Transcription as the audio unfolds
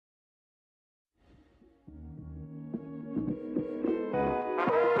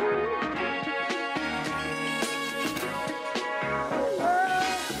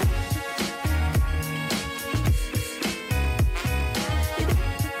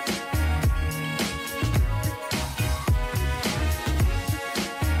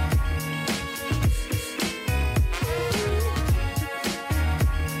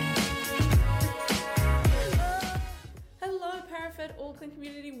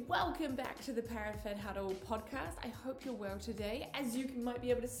welcome back to the ParaFed Huddle podcast. I hope you're well today. As you might be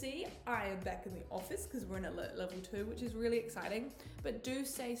able to see, I am back in the office because we're in alert level 2, which is really exciting. But do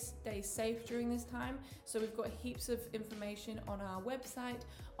stay safe during this time. So we've got heaps of information on our website,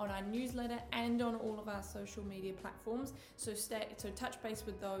 on our newsletter, and on all of our social media platforms. So touch base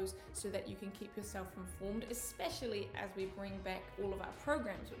with those so that you can keep yourself informed, especially as we bring back all of our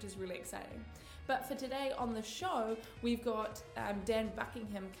programs, which is really exciting. But for today on the show, we've got Dan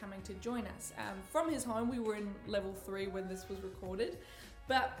Buckingham coming to join us. From his home, we were in level 3 when this was recorded.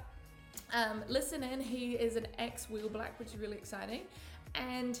 But listen in, he is an ex-Wheel Black, which is really exciting.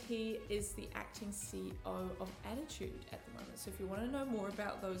 And he is the acting CEO of Attitude at the moment. So if you want to know more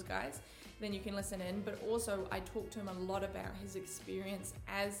about those guys, then you can listen in. But also, I talked to him a lot about his experience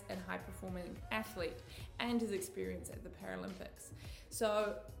as a high-performing athlete and his experience at the Paralympics.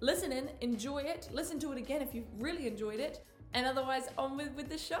 So listen in, enjoy it, listen to it again if you really enjoyed it, and otherwise on with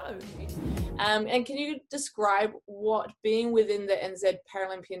the show. And can you describe what being within the NZ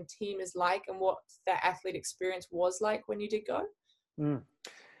Paralympian team is like and what that athlete experience was like when you did go?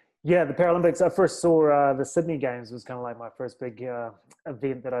 Yeah, the Paralympics, I first saw the Sydney Games was kind of like my first big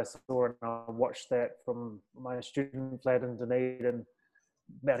event that I saw, and I watched that from my student flat in Dunedin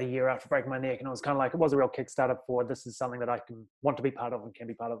about a year after breaking my neck, and it was kind of like, it was a real Kickstarter for this is something that I can want to be part of and can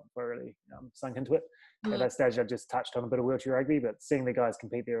be part of. I really sunk into it. At that stage, I just touched on a bit of wheelchair rugby, but seeing the guys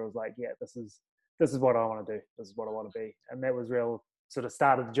compete there, I was like, yeah, this is what I want to do. This is what I want to be. And that was real sort of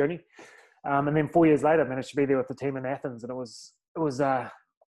start of the journey. And then 4 years later, I managed to be there with the team in Athens, and it was I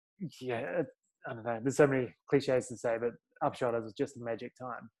don't know, there's so many cliches to say, but upshot, it was just a magic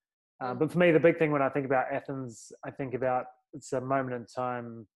time. But for me, the big thing when I think about Athens, I think about it's a moment in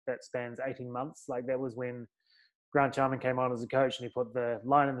time that spans 18 months. Like that was when Grant Charman came on as a coach and he put the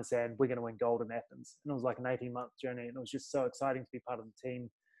line in the sand, we're going to win gold in Athens. And it was like an 18-month journey, and it was just so exciting to be part of the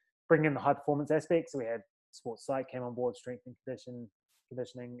team, bring in the high performance aspects. So we had sports psych came on board, strength and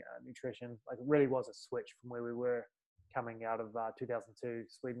conditioning, nutrition. Like it really was a switch from where we were coming out of 2002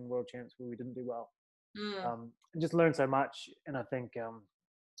 Sweden World Champs, where we didn't do well. And just learned so much. And I think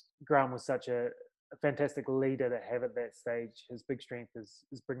Graham was such a fantastic leader to have at that stage. His big strength is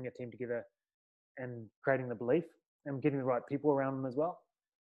bringing a team together and creating the belief and getting the right people around him as well.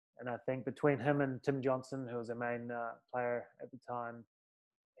 And I think between him and Tim Johnson, who was a main player at the time,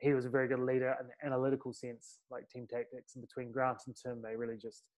 he was a very good leader in the analytical sense, like team tactics. And between Grant and Tim, they really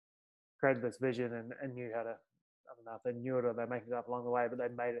just created this vision and knew how to, I don't know if they knew it or they made it up along the way, but they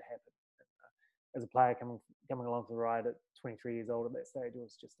made it happen. As a player coming along for the ride at 23 years old at that stage, it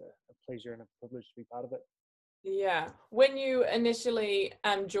was just a pleasure and a privilege to be part of it. Yeah. When you initially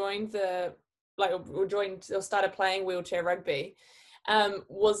joined started playing wheelchair rugby,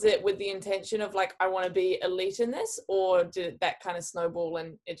 was it with the intention of like, I want to be elite in this, or did that kind of snowball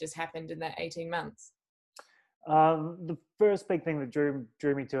and it just happened in that 18 months? The first big thing that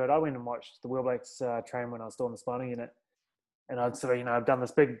drew me to it, I went and watched the Wheel Blacks train when I was still in the spinal unit, and I'd sort of, I've done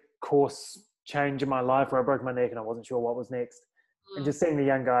this big course change in my life where I broke my neck and I wasn't sure what was next. And just seeing the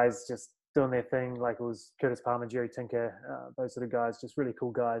young guys just doing their thing, like it was Curtis Palmer, Jerry Tinker, those sort of guys, just really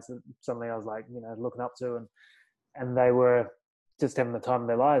cool guys that suddenly I was like, looking up to, and they were just having the time of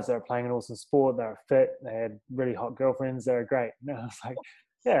their lives. They were playing an awesome sport, they were fit, they had really hot girlfriends, they were great. And I was like,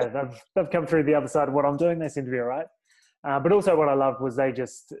 yeah, they've come through the other side of what I'm doing, they seem to be all right. But also what I loved was they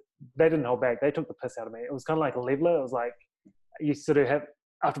didn't hold back, they took the piss out of me. It was kind of like a leveler. It was like, you sort of have,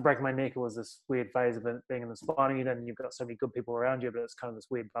 after breaking my neck, it was this weird phase of being in the spinal unit, and you've got so many good people around you, but it's kind of this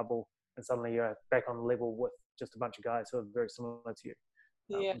weird bubble, and suddenly you're back on the level with just a bunch of guys who are very similar to you.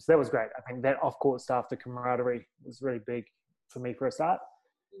 So that was great. I think that off-court stuff, the camaraderie, was really big for me for a start.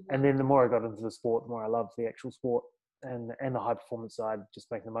 And then the more I got into the sport, the more I loved the actual sport and the high-performance side, just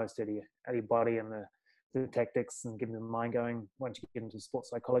making the most out of your body and the tactics and getting the mind going. Once you get into sports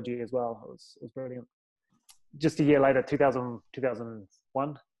psychology as well, it was brilliant. Just a year later,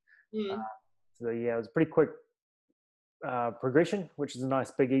 2001. So yeah, it was a pretty quick progression, which is a nice,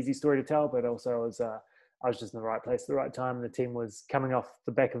 big, easy story to tell. But also, I was just in the right place at the right time. The team was coming off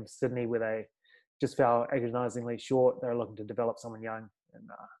the back of Sydney, where they just fell agonisingly short. They were looking to develop someone young, and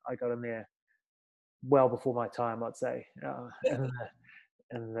I got in there well before my time, I'd say,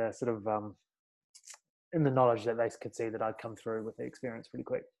 and the sort of in the knowledge that they could see that I'd come through with the experience pretty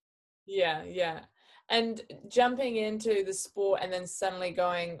quick. Yeah. And jumping into the sport and then suddenly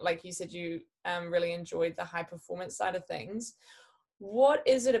going, like you said, you really enjoyed the high performance side of things. What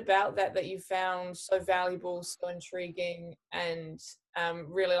is it about that you found so valuable, so intriguing, and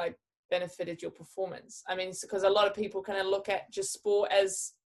really like benefited your performance? I mean, because a lot of people kind of look at just sport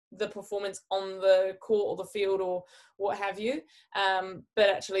as the performance on the court or the field or what have you, but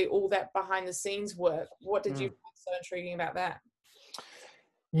actually all that behind the scenes work. What did you find so intriguing about that?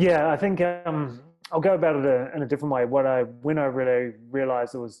 Yeah, I think I'll go about it in a different way. When I really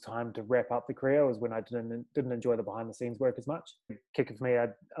realized it was time to wrap up the career was when I didn't enjoy the behind the scenes work as much. Kicker for me, I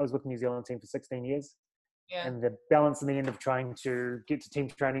was with the New Zealand team for 16 years. Yeah. And the balance in the end of trying to get to team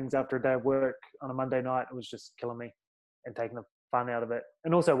trainings after a day of work on a Monday night was just killing me and taking the fun out of it.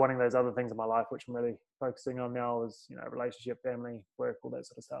 And also wanting those other things in my life, which I'm really focusing on now, is, you know, relationship, family, work, all that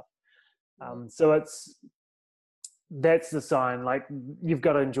sort of stuff. So that's the sign, like, you've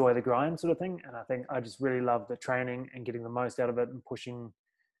got to enjoy the grind sort of thing. And I think I just really love the training and getting the most out of it and pushing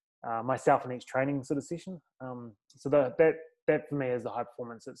myself in each training sort of session. So that for me is the high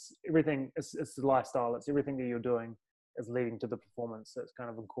performance. It's everything. It's the lifestyle. It's everything that you're doing is leading to the performance. So it's kind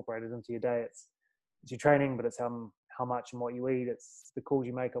of incorporated into your day. It's your training, but it's how much and what you eat. It's the calls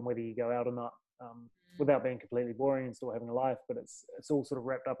you make on whether you go out or not, without being completely boring and still having a life. But it's all sort of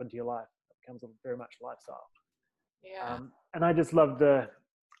wrapped up into your life. It becomes very much lifestyle. Yeah. And I just love the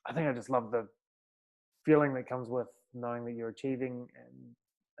feeling that comes with knowing that you're achieving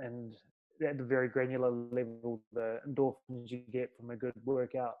and at the very granular level, the endorphins you get from a good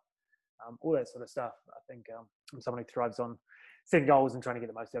workout, all that sort of stuff. I think I'm someone who thrives on setting goals and trying to get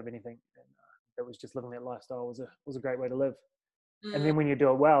the most out of anything. And that was just living that lifestyle was a great way to live. And then when you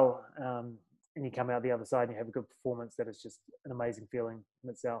do it well, and you come out the other side and you have a good performance, that is just an amazing feeling in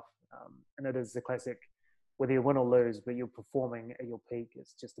itself. And it is the classic, whether you win or lose, but you're performing at your peak.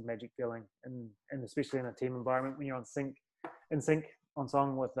 It's just a magic feeling. And especially in a team environment, when you're in sync on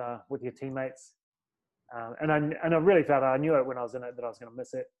song with your teammates. And I really felt, I knew it when I was in it, that I was going to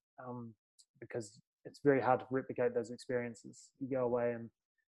miss it, because it's very hard to replicate those experiences. You go away, and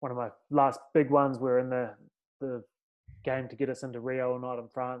one of my last big ones, we're in the game to get us into Rio or not in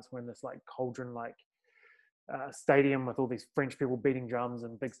France. We're in this like cauldron, like stadium with all these French people beating drums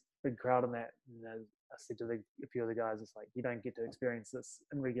and big crowd in that. And I said to a few of the guys, it's like, you don't get to experience this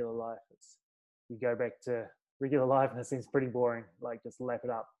in regular life. You go back to regular life and it seems pretty boring. Like, just lap it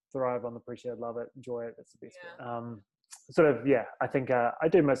up, thrive on the pressure, love it, enjoy it. That's the best bit. I think I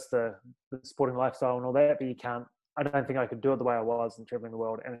do miss the sporting lifestyle and all that, but I don't think I could do it the way I was and traveling the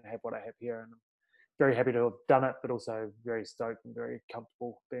world and have what I have here. And I'm very happy to have done it, but also very stoked and very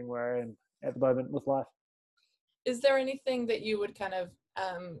comfortable being where I am at the moment with life. Is there anything that you would kind of,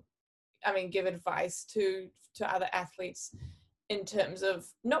 give advice to other athletes in terms of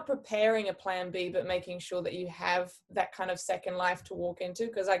not preparing a plan B, but making sure that you have that kind of second life to walk into?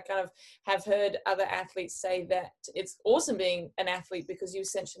 Because I kind of have heard other athletes say that it's awesome being an athlete because you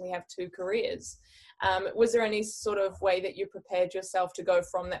essentially have two careers. Was there any sort of way that you prepared yourself to go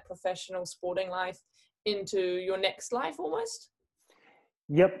from that professional sporting life into your next life almost?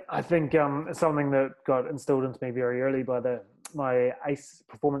 Yep, I think it's something that got instilled into me very early by my ACE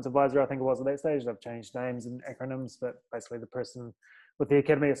performance advisor, I think it was at that stage. I've changed names and acronyms, but basically the person with the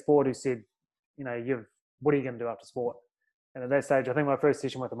Academy of Sport who said, you know, what are you going to do after sport? And at that stage, I think my first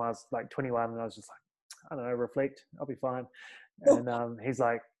session with him, I was like 21, and I was just like, I don't know, reflect, I'll be fine. And he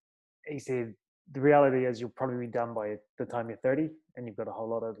said, the reality is you'll probably be done by the time you're 30, and you've got a whole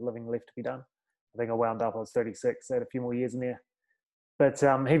lot of living left to be done. I think I wound up, I was 36, I had a few more years in there. But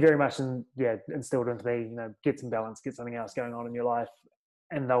he very much instilled into me, you know, get some balance, get something else going on in your life,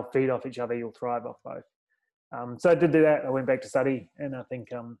 and they'll feed off each other. You'll thrive off both. So I did do that. I went back to study, and I think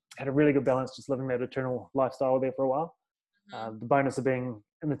had a really good balance, just living that eternal lifestyle there for a while. The bonus of being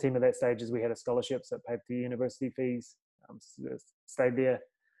in the team at that stage is we had a scholarship, so it paid for the university fees. Stayed there.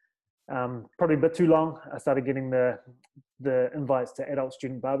 Probably a bit too long. I started getting the invites to adult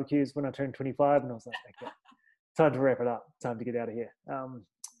student barbecues when I turned 25, and I was like, okay, time to wrap it up, time to get out of here.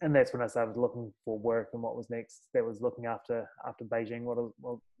 And that's when I started looking for work and what was next. That was looking after Beijing, what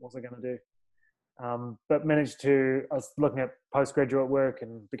was I going to do? But I was looking at postgraduate work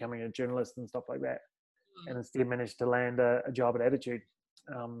and becoming a journalist and stuff like that. And instead managed to land a job at Attitude,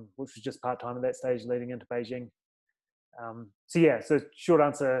 which was just part-time at that stage leading into Beijing. So short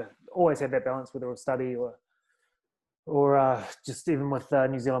answer, always had that balance, whether it was study or just even with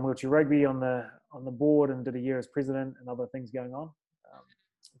New Zealand Wheelchair Rugby on the board, and did a year as president and other things going on.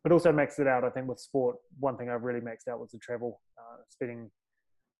 But also maxed it out, I think, with sport. One thing I really maxed out was the travel.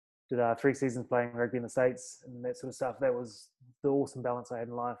 Did 3 seasons playing rugby in the States and that sort of stuff. That was the awesome balance I had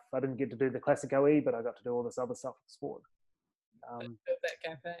in life. I didn't get to do the classic OE, but I got to do all this other stuff with sport. That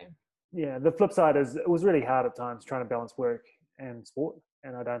cafe. Yeah, the flip side is it was really hard at times trying to balance work and sport,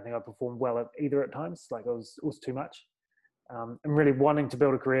 and I don't think I performed well at either at times. Like it was too much. and really wanting to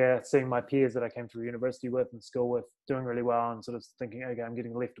build a career, seeing my peers that I came through university with and school with doing really well, and sort of thinking, okay, I'm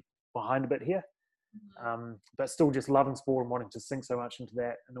getting left behind a bit here. But still just loving sport and wanting to sink so much into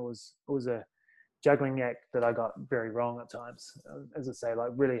that. And it was a juggling act that I got very wrong at times. As I say,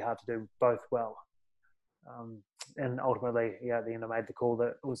 like really hard to do both well. And ultimately, yeah, at the end I made the call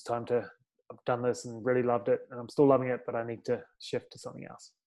that it was time to, I've done this and really loved it, and I'm still loving it, but I need to shift to something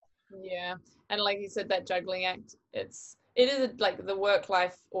else. Yeah. And like you said, that juggling act, it is like the work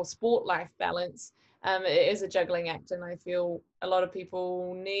life or sport life balance. It is a juggling act, and I feel a lot of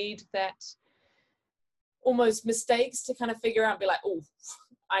people need that almost mistakes to kind of figure out and be like, oh,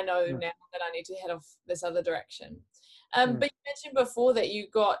 I know now that I need to head off this other direction. But you mentioned before that you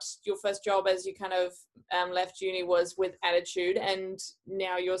got your first job as you kind of left uni was with Attitude, and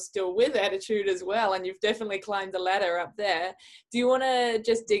now you're still with Attitude as well, and you've definitely climbed the ladder up there. Do you want to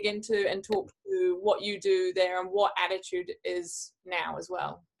just dig into and talk to what you do there and what Attitude is now as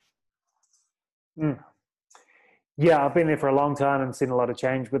well? Yeah, I've been there for a long time and seen a lot of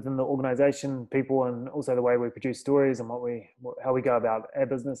change within the organization, people, and also the way we produce stories and how we go about our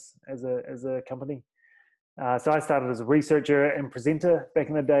business as a company. So I started as a researcher and presenter back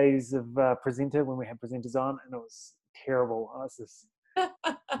in the days of presenter, when we had presenters on, and it was terrible. I was this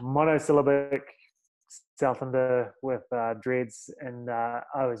monosyllabic Southlander with dreads, and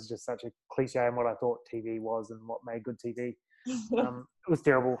I was just such a cliche in what I thought TV was and what made good TV. It was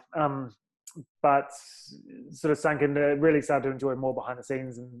terrible. But sort of really started to enjoy more behind the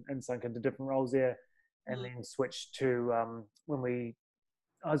scenes and sunk into different roles there, and then switched to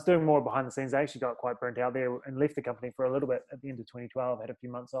I was doing more behind the scenes. I actually got quite burnt out there and left the company for a little bit at the end of 2012. Had a few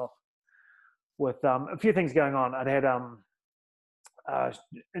months off with a few things going on. I'd had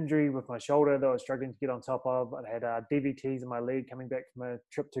injury with my shoulder that I was struggling to get on top of. I'd had DVTs in my leg coming back from a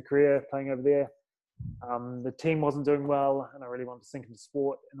trip to Korea playing over there. The team wasn't doing well, and I really wanted to sink into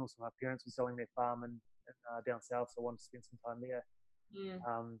sport. And also my parents were selling their farm in down south, so I wanted to spend some time there.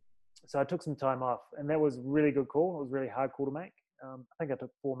 So I took some time off, and that was a really good call. It was a really hard call to make. I think I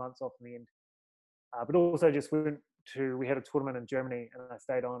took 4 months off in the end, but also just we had a tournament in Germany, and I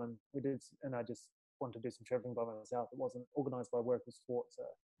stayed on, and I just wanted to do some traveling by myself. It wasn't organized by work or sport, so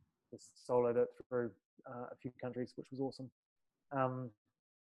just soloed it through a few countries, which was awesome.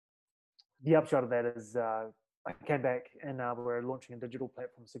 The upshot of that is I came back, and we're launching a digital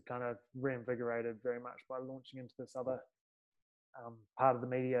platform, so kind of reinvigorated very much by launching into this other part of the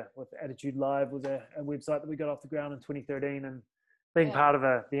media. With Attitude Live was a website that we got off the ground in 2013, and being part of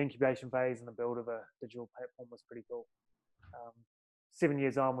the incubation phase and the build of a digital platform was pretty cool. 7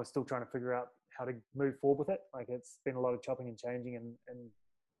 years on, we're still trying to figure out how to move forward with it. Like, it's been a lot of chopping and changing and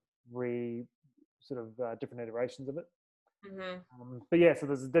different iterations of it. But yeah, so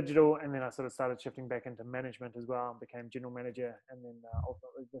there's a digital, and then I sort of started shifting back into management as well, and became general manager, and then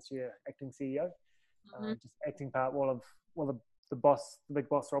ultimately this year acting CEO. Just acting part while the big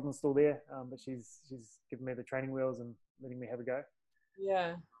boss Robin's still there, but she's given me the training wheels and letting me have a go.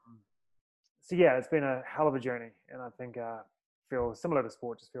 Yeah. So yeah, it's been a hell of a journey, and I think feel similar to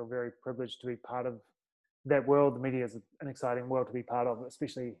sport, just feel very privileged to be part of that world. The media is an exciting world to be part of,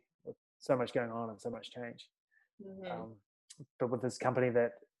 especially with so much going on and so much change. But with this company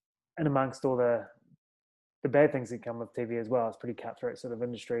that, and amongst all the bad things that come with TV as well, it's pretty cutthroat sort of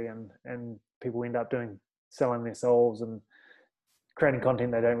industry, and people end up selling their souls and creating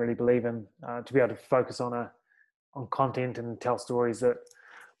content they don't really believe in, to be able to focus on content and tell stories that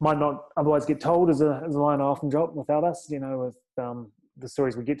might not otherwise get told as a line I often drop without us, with the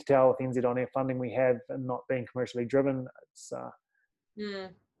stories we get to tell with NZ On Air funding we have and not being commercially driven.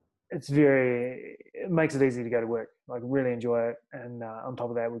 It makes it easy to go to work. Like, really enjoy it. And on top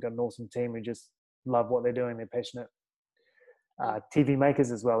of that, we've got an awesome team who just love what they're doing. They're passionate TV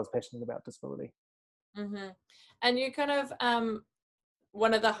makers as well as passionate about disability. And you kind of,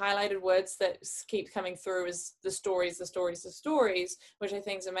 one of the highlighted words that keeps coming through is the stories, which I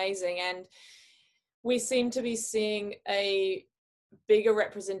think is amazing. And we seem to be seeing a bigger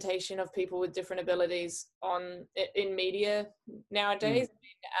representation of people with different abilities in media nowadays.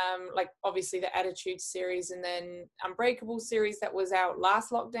 Like, obviously the Attitude series, and then Unbreakable series that was out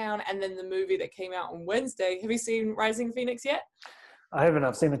last lockdown, and then the movie that came out on Wednesday. Have you seen Rising Phoenix yet? I haven't.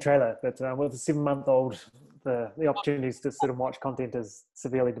 I've seen the trailer, but with a 7-month-old, the opportunities to sit and watch content is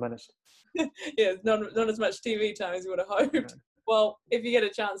severely diminished. Yeah, not as much TV time as you would have hoped. No. Well, if you get a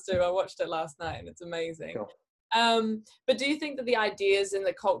chance to, I watched it last night and it's amazing. Cool. But do you think that the ideas and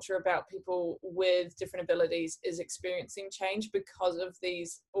the culture about people with different abilities is experiencing change because of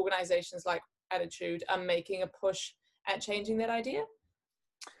these organizations like Attitude are making a push at changing that idea?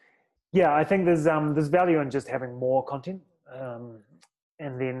 Yeah, I think there's value in just having more content.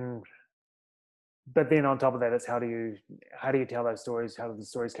 and then, but then on top of that, it's how do you tell those stories? How do the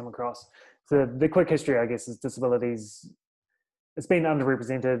stories come across? So the quick history, I guess, is disabilities. It's been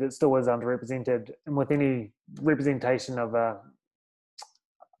underrepresented. It still is underrepresented, and with any representation of a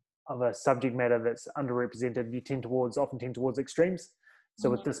subject matter that's underrepresented, you often tend towards extremes. So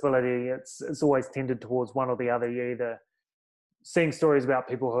with disability, it's always tended towards one or the other. You're either seeing stories about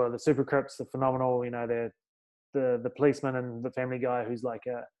people who are the super crips, the phenomenal, they're the policeman and the family guy who's like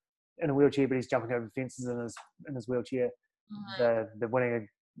in a wheelchair, but he's jumping over fences in his wheelchair. The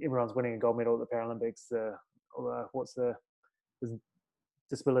everyone's winning a gold medal at the Paralympics. What's the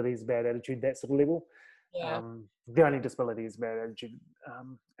disability is bad attitude, that sort of level. Yeah. The only disability is bad attitude.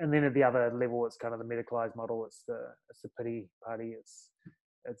 And then at the other level, it's kind of the medicalized model. It's the pity party.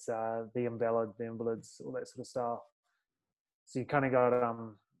 It's the invalid, the invalids, all that sort of stuff. So you kind of got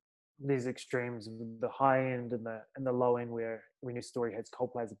these extremes, the high end and the low end, where when your story has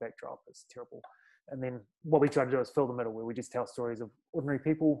Coldplay as a backdrop, it's terrible. And then what we try to do is fill the middle, where we just tell stories of ordinary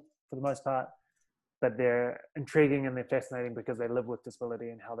people for the most part, but they're intriguing and they're fascinating because they live with disability,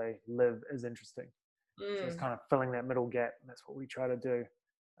 and how they live is interesting. So it's kind of filling that middle gap, and that's what we try to do.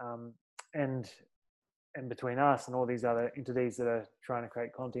 And between us and all these other entities that are trying to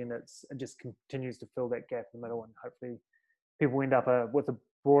create content, it just continues to fill that gap in the middle, and hopefully people end up with a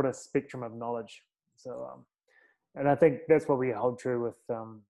broader spectrum of knowledge. So, and I think that's what we hold true with,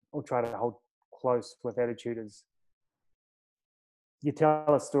 or try to hold close with Attitude, is you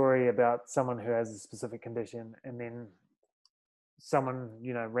tell a story about someone who has a specific condition, and then someone,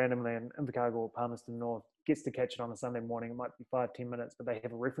 randomly in Invercargill or Palmerston North gets to catch it on a Sunday morning. It might be 5-10 minutes, but they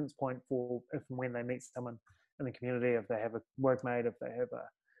have a reference point for if and when they meet someone in the community, if they have a workmate, if they have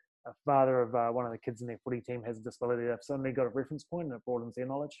a father of one of the kids in their footy team has a disability, they've suddenly got a reference point, and it broadens their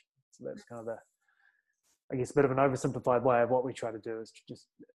knowledge. So that's kind of I guess, a bit of an oversimplified way of what we try to do, is just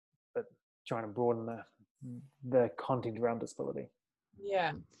trying to broaden the content around disability.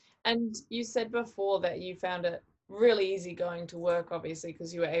 Yeah. And you said before that you found it really easy going to work, obviously,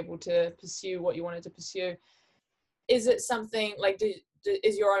 because you were able to pursue what you wanted to pursue. Is it something like,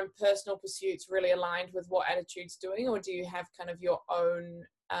 is your own personal pursuits really aligned with what Attitude's doing, or do you have kind of your own,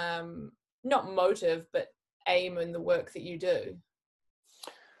 not motive, but aim in the work that you do?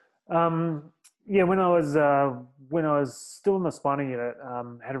 Yeah, when I was still in the spinal unit,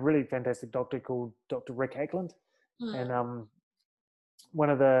 had a really fantastic doctor called Dr. Rick Hackland, and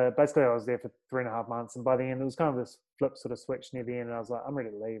basically I was there for 3.5 months, and by the end it was kind of this flip sort of switch near the end, and I was like, I'm ready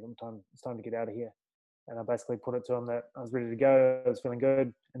to leave. It's time to get out of here. And I basically put it to him that I was ready to go. I was feeling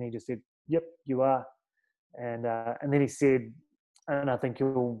good, and he just said, "Yep, you are." And then he said, and I think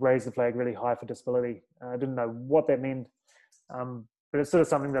you'll raise the flag really high for disability. I didn't know what that meant, but it's sort of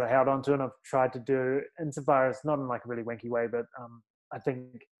something that I held on to, and I've tried to do insofar as, not in like a really wanky way, but I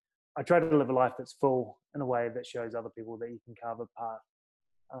think I try to live a life that's full in a way that shows other people that you can carve a path.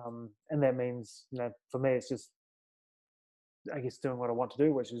 And that means, for me, it's just, I guess, doing what I want to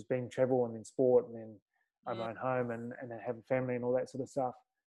do, which is being travel and then sport, and then own my own home and have a family and all that sort of stuff.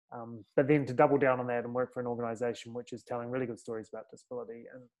 But then to double down on that and work for an organization which is telling really good stories about disability,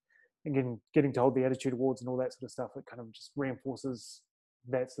 and getting to hold the Attitude Awards and all that sort of stuff, it kind of just reinforces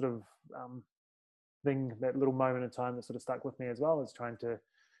that sort of thing, that little moment in time that sort of stuck with me, as well as trying to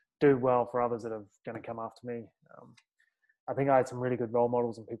do well for others that are going to come after me. I think I had some really good role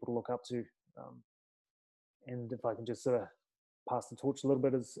models and people to look up to. And if I can just sort of pass the torch a little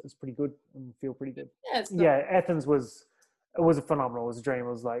bit, is pretty good and feel pretty good. Yeah, Athens was phenomenal. It was a dream.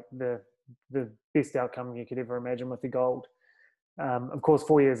 It was like the best outcome you could ever imagine with the gold. Of course,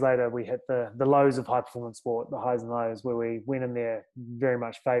 4 years later, we hit the lows of high performance sport, the highs and lows, where we went in there very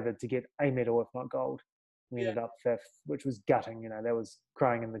much favoured to get a medal, if not gold. We ended up 5th, which was gutting. That was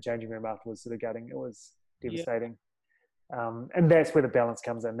crying in the changing room afterwards, sort of gutting. It was devastating. And that's where the balance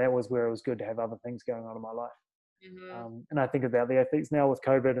comes in. That was where it was good to have other things going on in my life. And I think about the athletes now with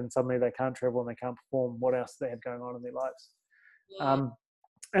COVID, and suddenly they can't travel and they can't perform. What else do they have going on in their lives?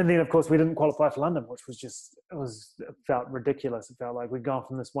 And then, of course, we didn't qualify for London, which was just, it felt ridiculous. It felt like we'd gone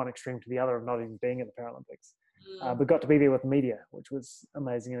from this one extreme to the other of not even being at the Paralympics. But got to be there with the media, which was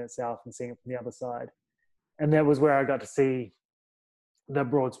amazing in itself, and seeing it from the other side. And that was where I got to see the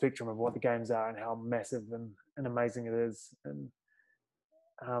broad spectrum of what the games are and how massive and amazing it is. And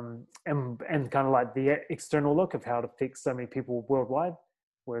kind of like the external look of how it affects so many people worldwide.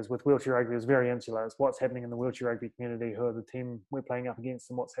 Whereas with wheelchair rugby, it was very insular. It's what's happening in the wheelchair rugby community, who are the team we're playing up against,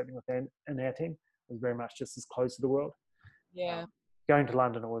 and what's happening in our team. It was very much just as close to the world. Going to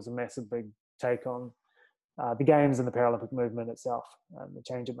London, it was a massive big take on the games and the Paralympic movement itself, the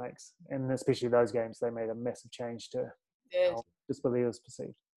change it makes. And especially those games, they made a massive change to did. how disability was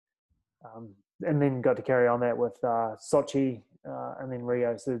perceived. And then got to carry on that with Sochi and then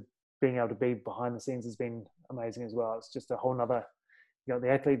Rio. So being able to be behind the scenes has been amazing as well. It's just a whole nother, you got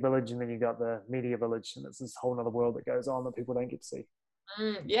the athlete village and then you got the media village, and it's this whole nother world that goes on that people don't get to see.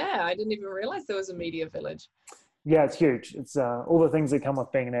 Yeah, I didn't even realize there was a media village. Yeah, it's huge. It's all the things that come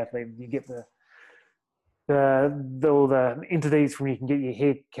with being an athlete. You get all the entities from you can get your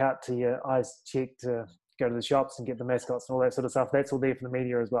hair cut to your eyes checked to go to the shops and get the mascots and all that sort of stuff. That's all there for the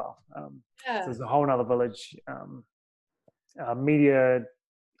media as well. So there's a whole other village. Media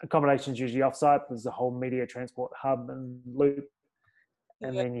accommodations usually offsite. There's a whole media transport hub and loop.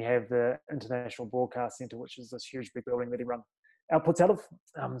 And then you have the International Broadcast Centre, which is this huge big building that he runs outputs out of.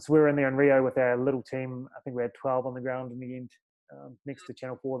 So we were in there in Rio with our little team. I think we had 12 on the ground in the end, next to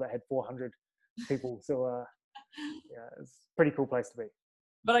Channel 4 that had 400 people. So yeah, it's a pretty cool place to be.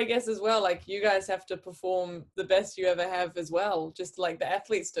 But I guess as well, like you guys have to perform the best you ever have as well, just like the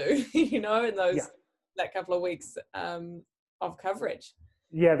athletes do, in that couple of weeks of coverage.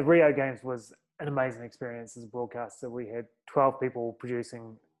 Yeah, the Rio Games was an amazing experience as a broadcaster. We had 12 people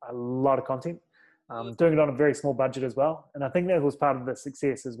producing a lot of content, doing it on a very small budget as well. And I think that was part of the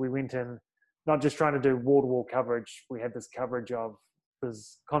success as we went in, not just trying to do wall-to-wall coverage. We had this coverage of,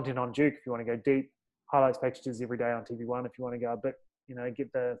 there's content on Duke if you want to go deep, highlights packages every day on TV1 if you want to go a bit,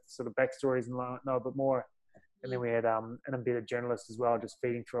 get the sort of backstories and know a bit more. And then we had an embedded journalist as well, just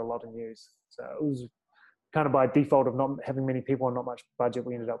feeding through a lot of news. So it was kind of by default of not having many people and not much budget,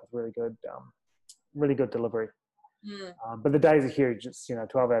 we ended up with really good delivery. But the days are huge. It's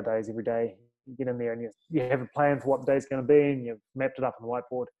 12-hour days every day. You get in there and you have a plan for what the day's going to be, and you've mapped it up on the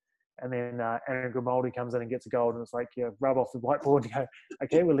whiteboard. And then Anna Grimaldi comes in and gets a gold, and it's like you rub off the whiteboard and you go,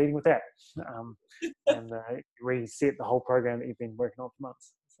 okay, we're leading with that, and reset the whole program that you've been working on for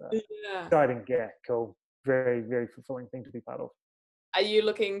months. So exciting, yeah, cool, very very fulfilling thing to be part of. Are you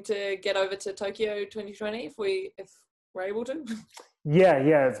looking to get over to Tokyo 2020 if we're able to? Yeah,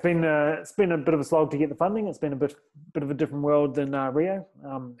 it's been a bit of a slog to get the funding. It's been a bit of a different world than Rio.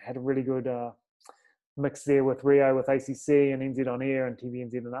 Had a really good mix there with Rio, with ACC and NZ On Air and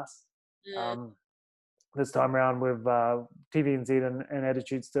TVNZ and us. This time around with TVNZ and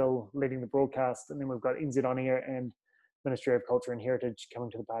Attitude still leading the broadcast, and then we've got NZ On Air and Ministry of Culture and Heritage coming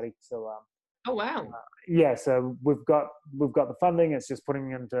to the party. So oh wow. Yeah, so we've got the funding. It's just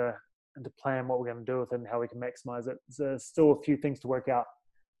putting into plan what we're going to do with it and how we can maximize it. There's still a few things to work out.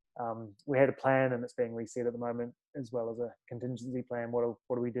 We had a plan and it's being reset at the moment, as well as a contingency plan. What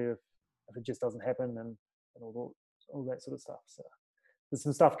do we do if it just doesn't happen, and all that sort of stuff. So there's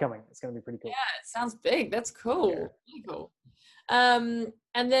some stuff coming. It's going to be pretty cool. Yeah, it sounds big. That's cool. Yeah. Really cool. And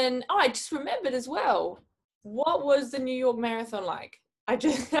then I just remembered as well. What was the New York Marathon like? I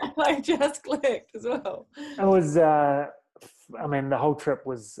just clicked as well. It was. The whole trip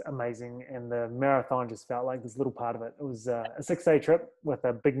was amazing, and the marathon just felt like this little part of it. It was a 6-day trip with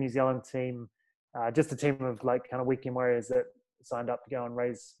a big New Zealand team, just a team of like kind of weekend warriors that signed up to go and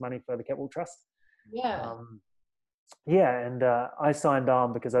raise money for the Capital Trust. And I signed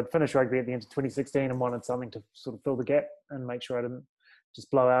on because I'd finished rugby at the end of 2016 and wanted something to sort of fill the gap and make sure I didn't just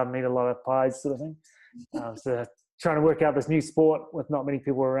blow out and eat a lot of pies sort of thing. So trying to work out this new sport with not many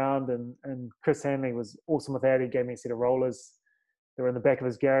people around, and Chris Hanley was awesome with that. He gave me a set of rollers. They were in the back of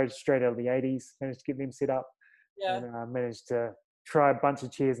his garage, straight out of the 80s. Managed to get them set up, and managed to try a bunch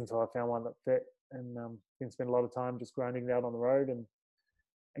of chairs until I found one that fit, and then spent a lot of time just grinding it out on the road,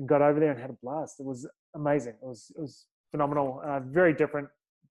 and got over there and had a blast. It was amazing. It was phenomenal. Very different.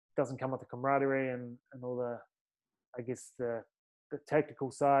 Doesn't come with the camaraderie and all the, I guess the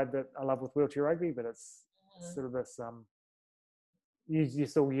tactical side that I love with wheelchair rugby, but it's sort of this you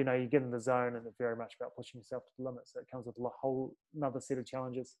still you get in the zone, and it's very much about pushing yourself to the limit, so it comes with a whole another set of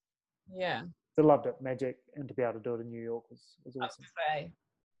challenges. So loved it. Magic, and to be able to do it in New York was awesome.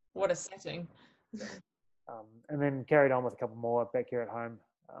 What a setting. And then carried on with a couple more back here at home,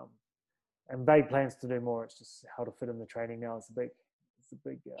 and vague plans to do more. It's just how to fit in the training now is a big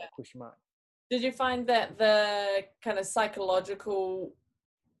question mark. Did you find that the kind of psychological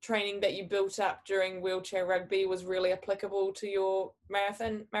training that you built up during wheelchair rugby was really applicable to your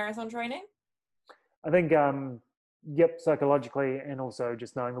marathon training? I think, psychologically, and also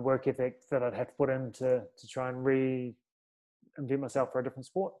just knowing the work ethic that I'd have to put in to try and reinvent myself for a different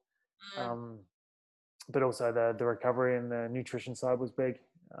sport. But also the recovery and the nutrition side was big.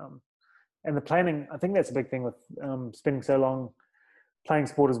 And the planning, I think that's a big thing with spending so long playing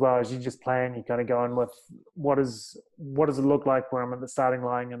sport as well. As you just plan, you kind of go in with what does it look like where I'm at the starting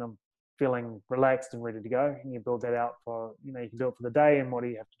line and I'm feeling relaxed and ready to go, and you build that out for, you can do it for the day, and what do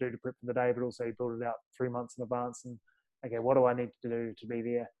you have to do to prep for the day, but also you build it out 3 months in advance and okay, what do I need to do to be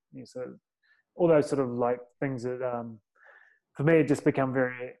there? So all those sort of like things that for me, it just become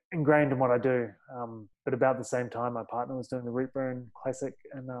very ingrained in what I do. But about the same time, my partner was doing the Root Burn Classic,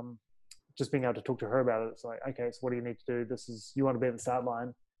 and just being able to talk to her about it, it's like, okay, so what do you need to do? This is, you want to be at the start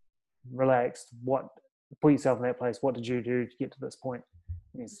line, relaxed. Put yourself in that place. What did you do to get to this point?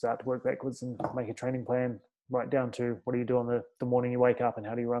 You start to work backwards and make a training plan, right down to what do you do on the morning you wake up and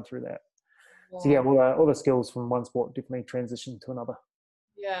how do you run through that. So yeah, all the skills from one sport definitely transition to another.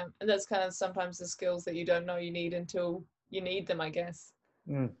 Yeah, and that's kind of sometimes the skills that you don't know you need until you need them, I guess.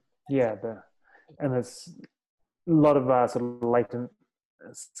 Yeah, and there's a lot of sort of latent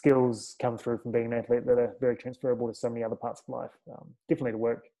skills come through from being an athlete that are very transferable to so many other parts of life. Definitely to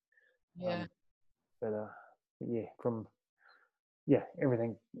work. Yeah.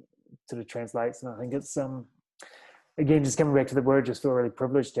 Everything sort of translates, and I think it's again, just coming back to the word, just feel really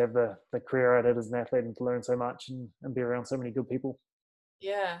privileged to have the career I did as an athlete and to learn so much and be around so many good people.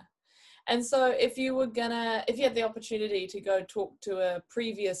 Yeah. And so if you had the opportunity to go talk to a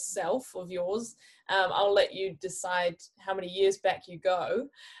previous self of yours, I'll let you decide how many years back you go.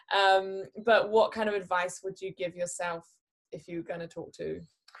 But what kind of advice would you give yourself if you were going to talk to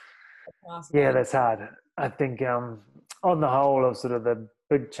a past? Yeah, that's hard. I think on the whole of sort of the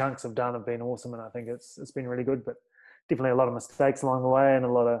big chunks I've done have been awesome, and I think it's been really good, but definitely a lot of mistakes along the way and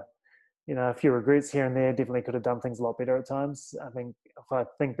a lot of, a few regrets here and there. Definitely could have done things a lot better at times. I think if I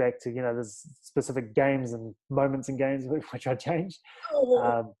think back to, there's specific games and moments in games which I changed. But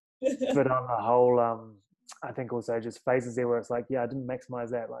on the whole, I think also just phases there where it's like, I didn't maximize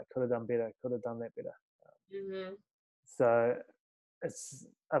that. Like, could have done better, could have done that better. So it's,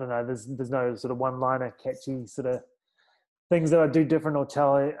 I don't know, there's no sort of one-liner catchy sort of things that I do different or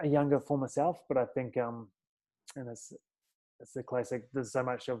tell a younger former self. But I think, and it's the classic, there's so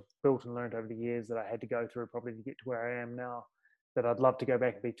much I've built and learned over the years that I had to go through probably to get to where I am now, that I'd love to go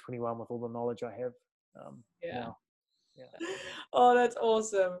back and be 21 with all the knowledge I have now. Yeah. Oh, that's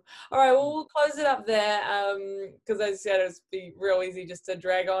awesome. All right, well, we'll close it up there because as I said, it's be real easy just to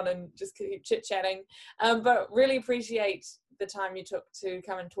drag on and just keep chit-chatting. But really appreciate the time you took to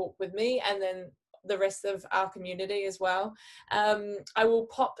come and talk with me, and then the rest of our community as well. I will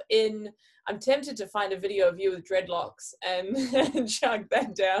pop in, I'm tempted to find a video of you with dreadlocks and chug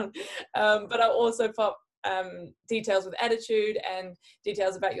that down, but I'll also pop details with attitude and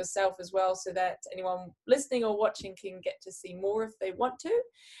details about yourself as well, so that anyone listening or watching can get to see more if they want to.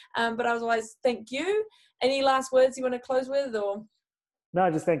 But otherwise, thank you. Any last words you want to close with, or? No,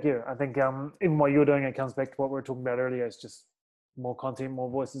 just thank you. I think even what you're doing, it comes back to what we were talking about earlier. It's just more content, more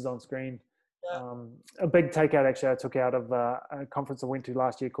voices on screen. Yeah. A big takeout actually I took out of a conference I went to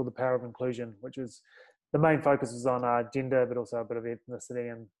last year called The Power of Inclusion, which was, the main focus was on gender, but also a bit of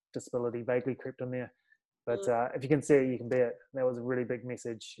ethnicity and disability vaguely crept in there. But if you can see it, you can be it. That was a really big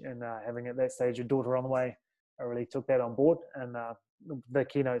message. And having at that stage a daughter on the way, I really took that on board. And the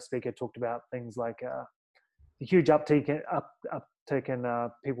keynote speaker talked about things like the huge uptick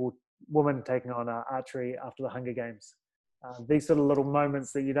in women taking on archery after the Hunger Games. These sort of little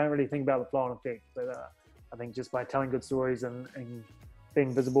moments that you don't really think about the flow-on effect. But I think just by telling good stories and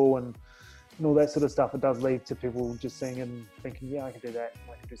being visible and all that sort of stuff, it does lead to people just seeing and thinking, yeah, I can do that.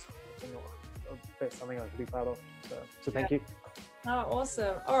 I can do something. Or that's something I can be part of. So thank you. Oh,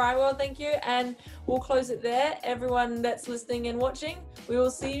 awesome. All right, well, thank you. And we'll close it there. Everyone that's listening and watching, we will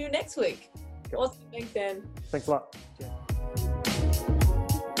see you next week. Cool. Awesome. Thanks, Dan. Thanks a lot. Yeah.